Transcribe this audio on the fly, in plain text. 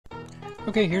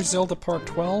Okay, here's Zelda Part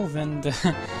 12, and I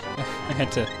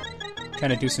had to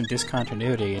kind of do some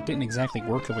discontinuity. It didn't exactly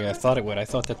work the way I thought it would. I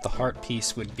thought that the heart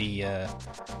piece would be in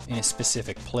a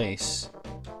specific place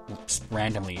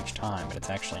randomly each time, but it's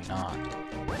actually not.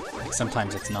 Like,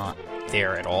 sometimes it's not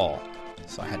there at all,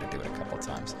 so I had to do it a couple of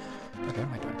times. Okay, what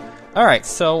am I doing? Alright,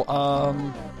 so,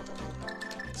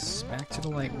 it's back to the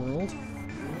light world.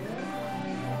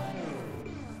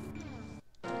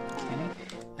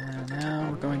 Now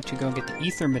we're going to go get the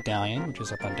Ether Medallion, which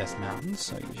is up on Death Mountain,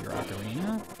 so use your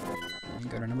Ocarina, and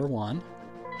go to number 1.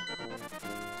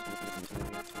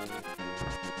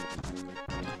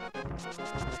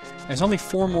 There's only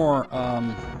 4 more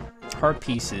heart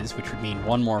pieces, which would mean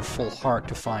 1 more full heart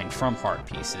to find from heart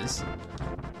pieces.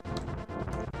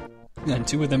 And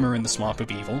 2 of them are in the Swamp of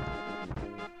Evil.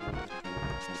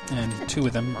 And 2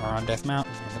 of them are on Death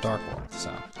Mountain in the Dark World,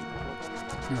 so...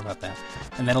 How about that?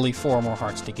 And that'll leave 4 more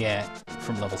hearts to get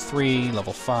from level 3,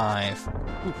 level 5,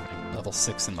 level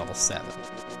 6, and level 7.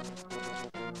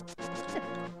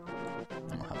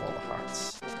 And we'll have all the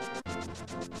hearts.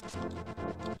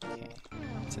 Okay,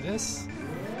 to this.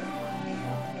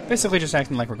 Basically just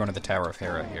acting like we're going to the Tower of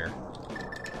Hera here.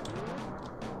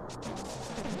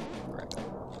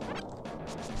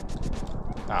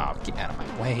 Oh, get out of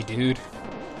my way, dude.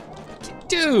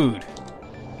 Dude!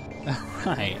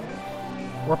 Alright.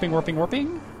 Warping, warping,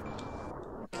 warping.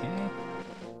 Okay.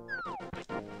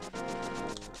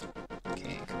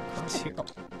 Okay, come across here. Oh,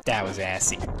 that was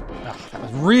assy. Oh, that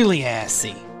was really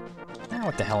assy. Now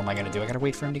what the hell am I gonna do? I gotta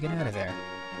wait for him to get out of there.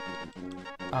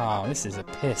 Oh, this is a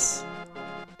piss.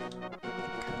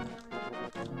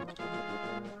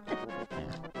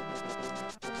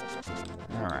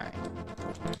 Alright.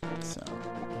 So,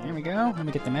 here we go. Let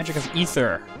me get the magic of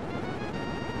ether.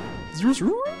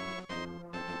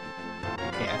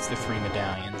 Okay, that's the 3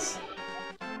 medallions.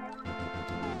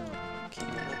 Okay.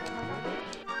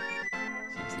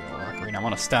 Here's the old ocarina. I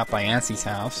want to stop by Auntie's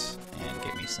house and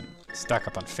get me some stock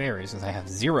up on fairies, because I have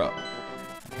 0.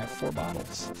 I have 4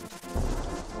 bottles.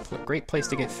 What a great place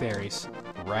to get fairies.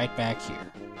 Right back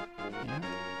here. Yeah.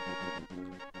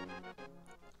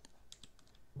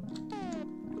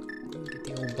 Get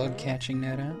the old bug catching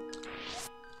net out.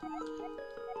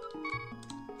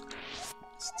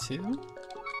 That's 2.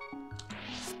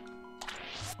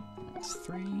 That's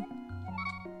 3.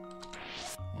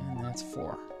 And that's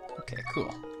 4. Okay,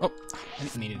 cool. Oh, I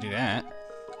didn't mean to do that.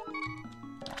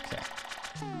 Okay.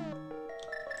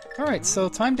 Alright, so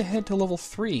time to head to level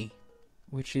 3,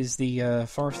 which is the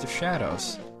Forest of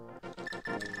Shadows.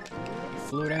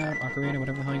 Flute out, ocarina,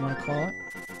 whatever the hell you want to call it.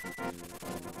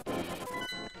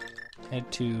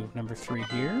 Head to number 3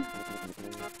 here.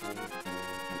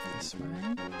 This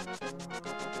way.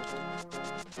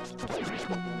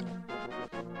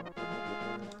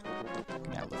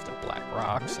 Can now lift up black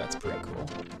rocks, that's pretty cool.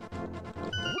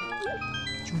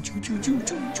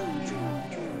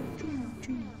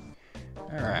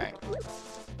 Alright.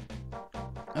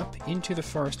 Up into the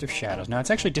Forest of Shadows. Now, it's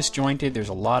actually disjointed. There's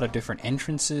a lot of different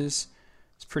entrances.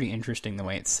 It's pretty interesting the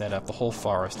way it's set up. The whole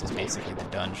forest is basically the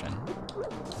dungeon.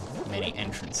 Many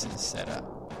entrances set up.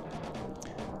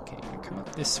 Okay, I'm gonna come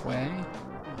up this way.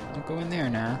 Don't go in there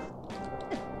now.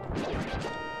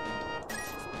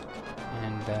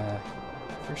 And,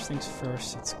 first things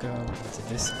first, let's go to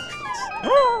this entrance.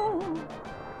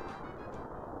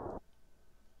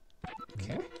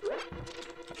 Okay.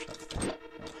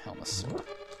 Helmosaur.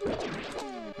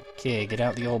 Okay, get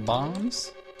out the old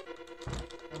bombs.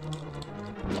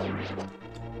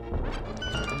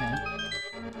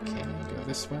 Okay, go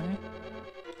this way.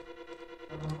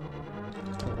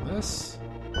 This.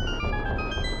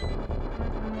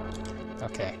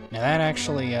 Okay, now that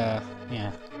actually, yeah,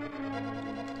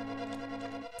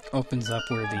 opens up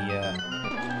where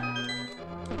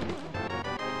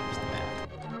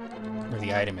where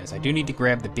the item is. I do need to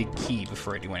grab the big key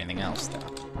before I do anything else, though.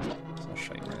 So I'll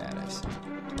show you where that is.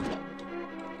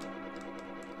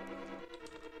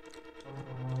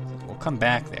 We'll come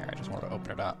back there. I just want to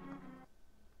open it up.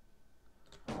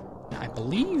 Now, I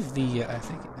believe the I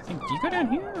think. Do you go down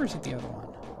here, or is it the other one?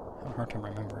 I have a hard time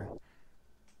remembering.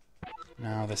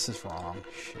 No, this is wrong.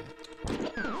 Shit.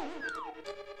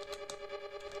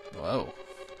 Whoa.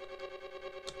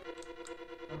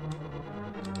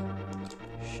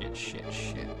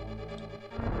 Shit.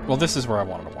 Well, this is where I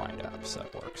wanted to wind up, so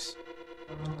it works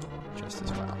just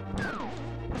as well.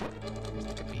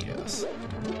 Like a Beatos.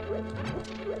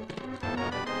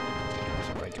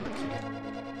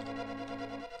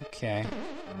 Okay.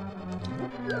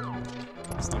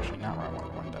 That's actually not where I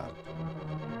wanted to wind up.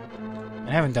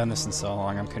 I haven't done this in so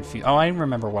long, I'm confused. Oh, I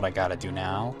remember what I gotta do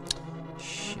now.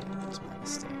 Shit, that was my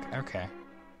mistake. Okay.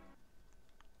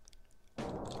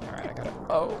 Alright, I gotta...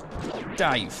 Oh!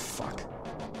 Die, you fuck!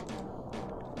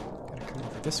 Gotta come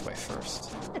over this way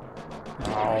first.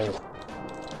 Oh!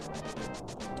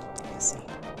 See.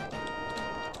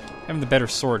 Having the better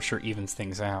sword sure evens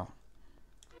things out.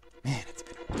 Man, it's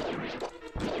been a while.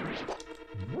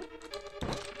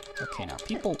 Okay, now,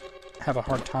 people have a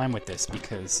hard time with this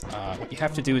because what you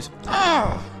have to do is...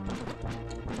 Ah!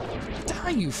 Die,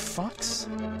 you fucks!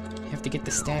 You have to get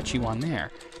the statue on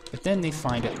there. But then they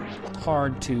find it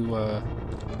hard to,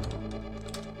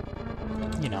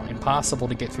 you know, impossible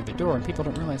to get through the door, and people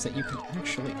don't realize that you can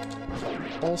actually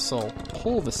also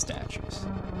pull the statues.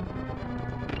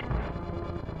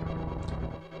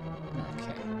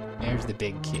 Okay, there's the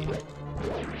big key.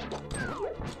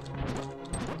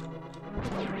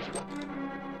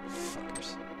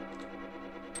 Fuckers.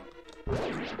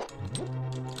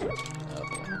 Oh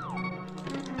boy.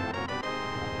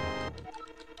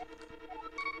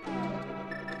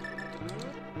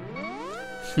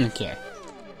 Okay.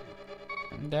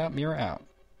 In doubt, mirror out.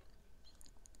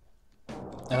 Now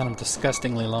that I'm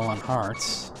disgustingly low on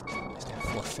hearts, I just have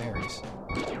 4 fairies.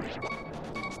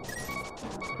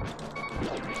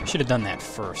 I should have done that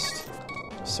first.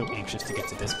 I'm so anxious to get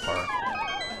to this part.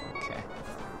 Okay.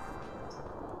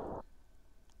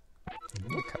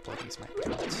 A couple of these might be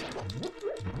good.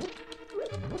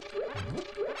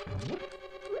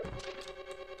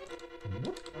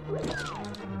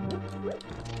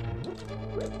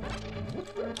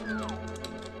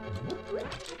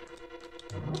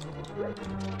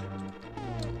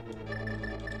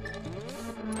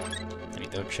 I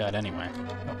need the hook shot anyway.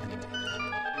 Oh, I need to...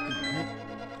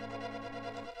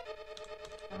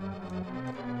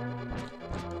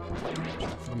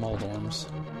 For the mold worms.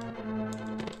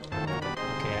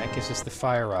 Okay, that gives us the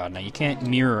fire rod. Now you can't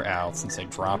mirror out since I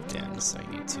dropped in, so you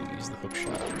need to use the hook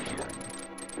shot over here.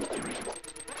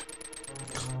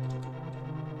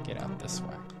 Get out this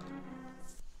way.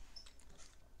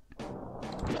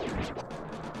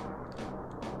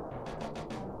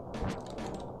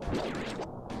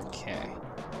 Okay.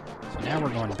 So now we're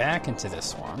going back into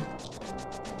this one.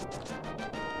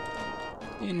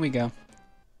 In we go.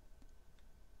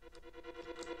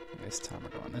 This time we're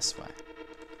going this way.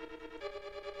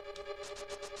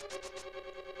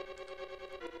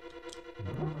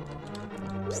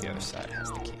 The other side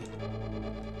has the key.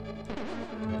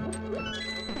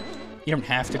 You don't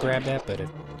have to grab that, but it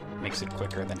makes it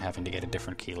quicker than having to get a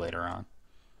different key later on.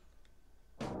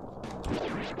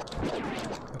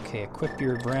 Okay, equip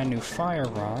your brand new fire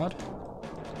rod.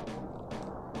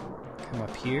 Come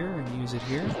up here and use it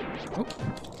here. Oh.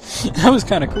 That was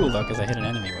kind of cool though, because I hit an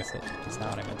enemy with it. That's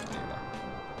not what I meant to do though.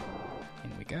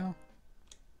 In we go.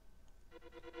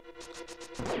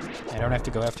 I don't have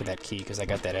to go after that key because I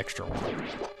got that extra one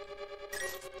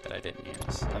that I didn't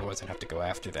use. Otherwise I'd have to go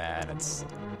after that.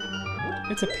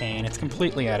 It's a pain. It's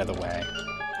completely out of the way.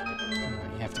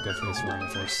 You have to go through this room a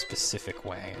very specific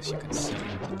way, as you can see.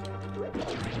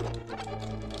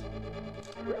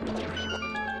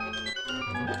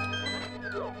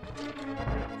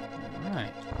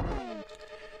 Alright.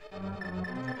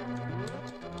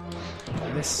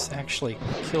 This actually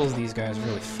kills these guys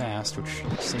really fast, which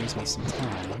saves me some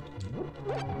time.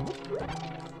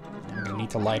 We need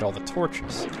to light all the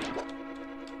torches.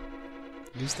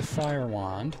 Use the fire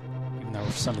wand, even though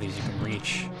some of these you can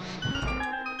reach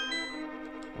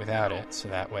without it, so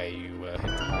that way you hit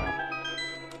them all.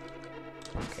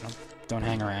 Okay, don't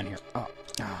hang around here. Oh,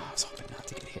 I was hoping not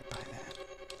to get hit by that.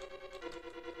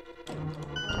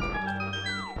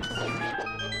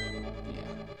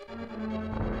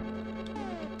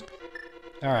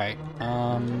 Yeah. Alright,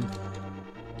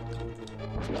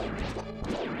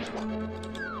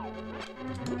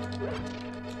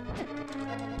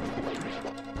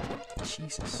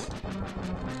 Jesus.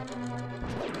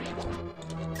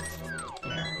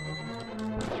 There.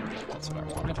 That's what I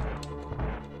wanted.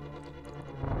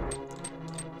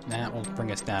 That will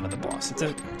bring us down to the boss. It's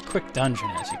a quick dungeon,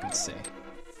 as you can see.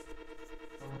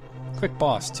 Quick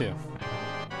boss, too.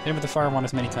 Hit him with the fire wand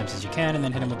as many times as you can, and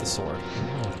then hit him with the sword.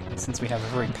 And since we have a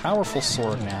very powerful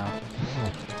sword now...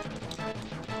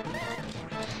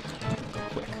 Go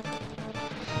quick.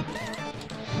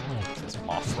 This is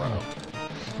off-road.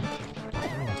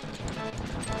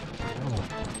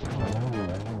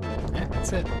 Yeah,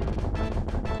 that's it.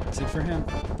 That's it for him.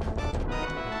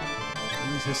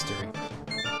 Use history.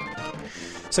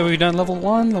 So we've done level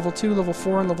 1, level 2, level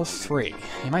 4, and level 3.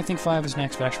 You might think 5 is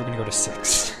next, but actually we're going to go to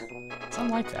 6. Something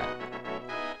like that.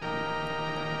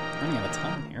 Running out of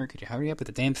time here. Could you hurry up with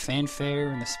the damn fanfare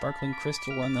and the sparkling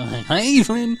crystal and the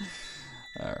Haven?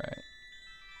 Alright.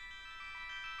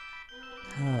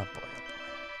 Oh boy.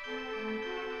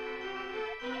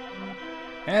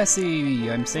 Assy,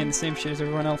 I'm saying the same shit as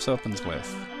everyone else opens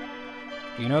with.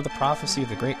 Do you know the prophecy of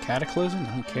the Great Cataclysm? I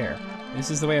don't care. This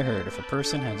is the way I heard. If a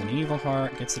person has an evil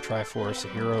heart, gets the Triforce, a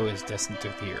hero is destined to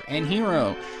appear. And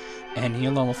hero! And he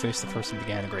alone will face the person who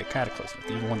began the Great Cataclysm. If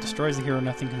the evil one destroys the hero,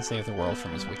 nothing can save the world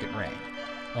from his wicked reign.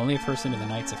 Only a person of the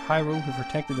Knights of Hyrule who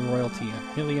protected the royalty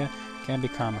of Hylia can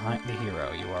become the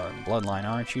hero. You are in bloodline,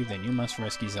 aren't you? Then you must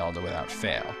rescue Zelda without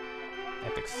fail.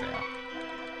 Epic fail.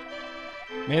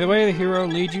 May the way of the hero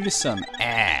lead you to some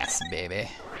ass, baby.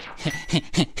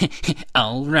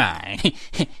 Alright.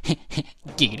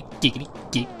 Giggity,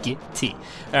 giggity, giggity.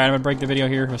 Alright, I'm gonna break the video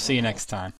here. We'll see you next time.